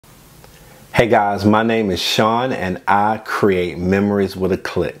Hey guys, my name is Sean and I create memories with a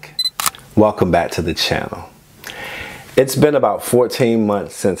click. Welcome back to the channel. It's been about 14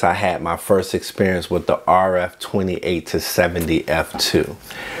 months since I had my first experience with the RF28-70 F2.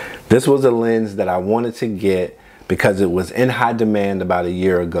 This was a lens that I wanted to get because it was in high demand about a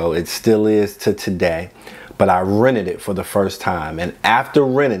year ago. It still is to today, but I rented it for the first time. And after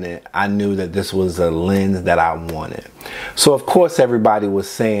renting it, I knew that this was a lens that I wanted. So of course everybody was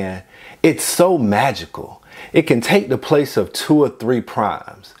saying, it's so magical. It can take the place of 2 or 3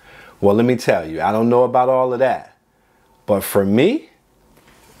 primes. Well, let me tell you, I don't know about all of that. But for me,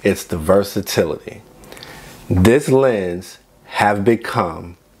 it's the versatility. This lens have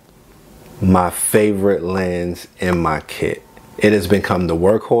become my favorite lens in my kit. It has become the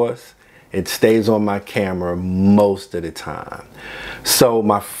workhorse. It stays on my camera most of the time. So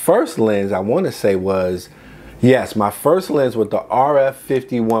my first lens, I want to say was, yes, my first lens with the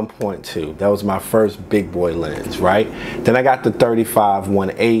RF51.2. That was my first big boy lens, right? Then I got the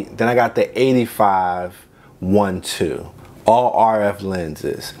 35-1.8. Then I got the 85-1.2. All RF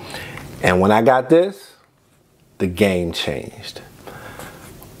lenses. And when I got this, the game changed.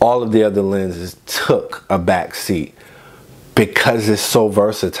 All of the other lenses took a back seat because it's so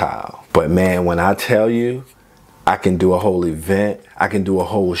versatile. But man, when I tell you, I can do a whole event, I can do a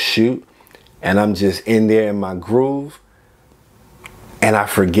whole shoot, and I'm just in there in my groove, and I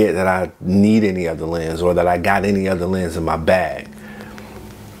forget that I need any other lens or that I got any other lens in my bag.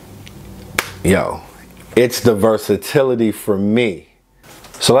 Yo, it's the versatility for me.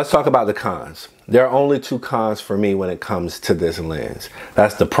 So let's talk about the cons. There are only 2 cons for me when it comes to this lens.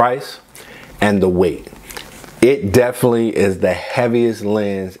 That's the price and the weight. It definitely is the heaviest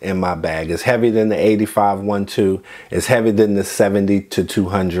lens in my bag. It's heavier than the 85-1.2. It's heavier than the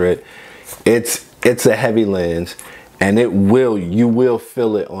 70-200. It's a heavy lens, and you will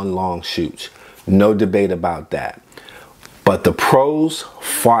feel it on long shoots. No debate about that. But the pros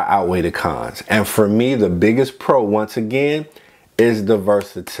far outweigh the cons. And for me, the biggest pro, once again, is the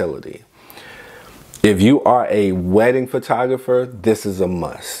versatility. If you are a wedding photographer, this is a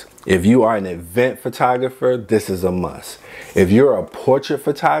must. If you are an event photographer, this is a must. If you're a portrait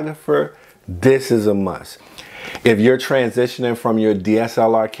photographer, this is a must. If you're transitioning from your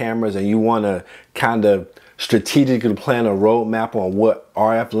DSLR cameras and you want to kind of strategically plan a roadmap on what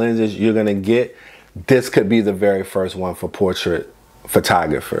RF lenses you're going to get, this could be the very first one for portrait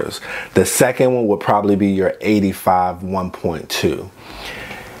photographers. The second one would probably be your 85-1.2.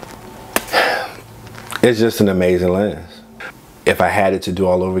 It's just an amazing lens. If I had it to do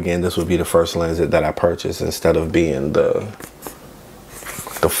all over again, this would be the first lens that I purchased instead of being the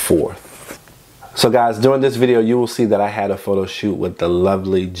 4th. So guys, during this video, you will see that I had a photo shoot with the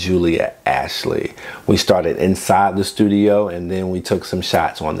lovely Julia Ashley. We started inside the studio and then we took some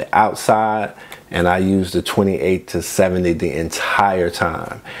shots on the outside, and I used the 28-70 the entire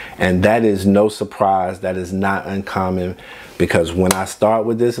time. And that is no surprise. That is not uncommon, because when I start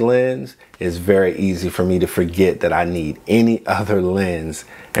with this lens, it's very easy for me to forget that I need any other lens,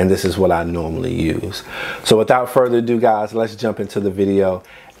 and this is what I normally use. So without further ado, guys, let's jump into the video.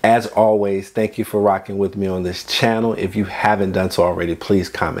 As always, thank you for rocking with me on this channel. If you haven't done so already, please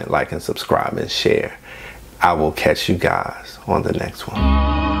comment, like, and subscribe, and share. I will catch you guys on the next one.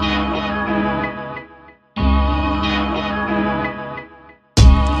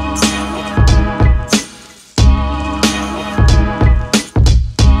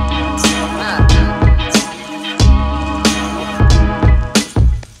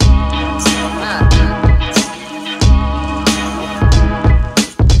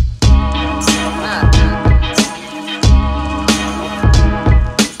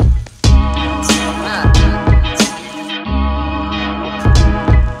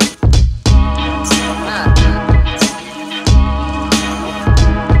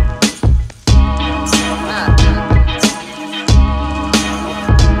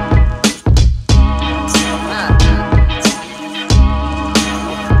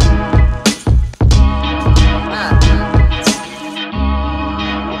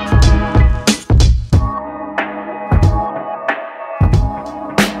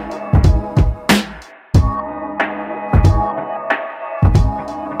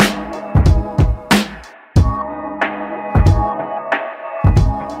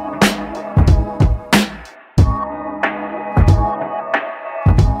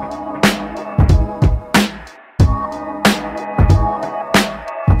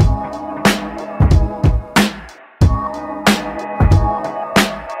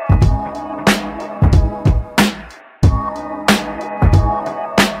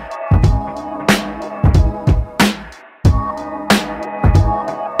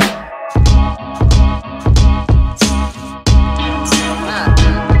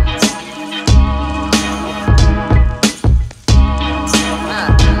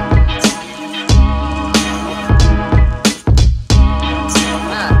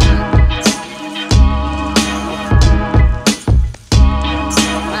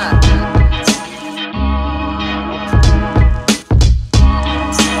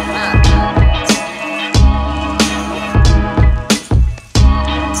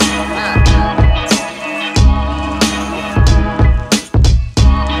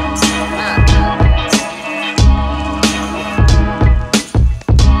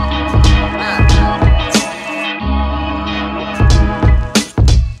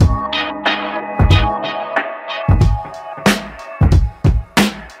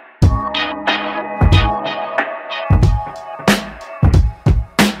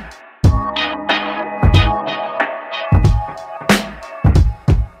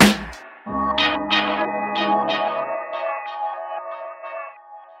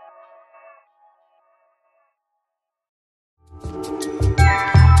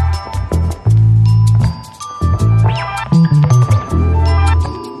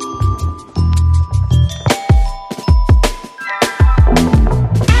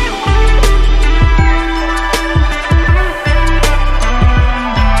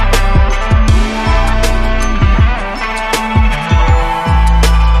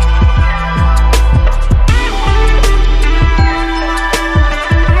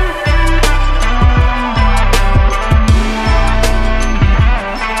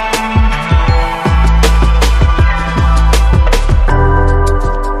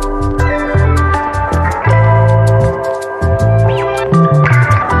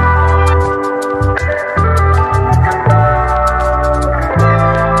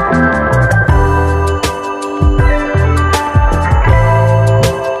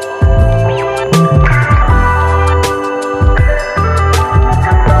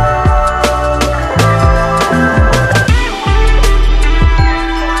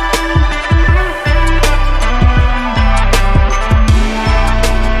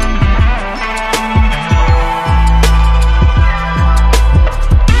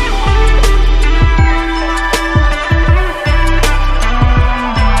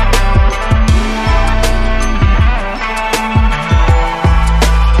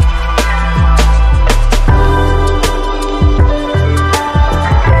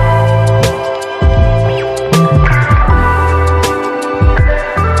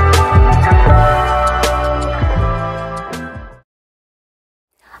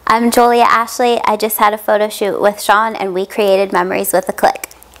 I'm Julia Ashley. I just had a photo shoot with Sean and we created memories with a click.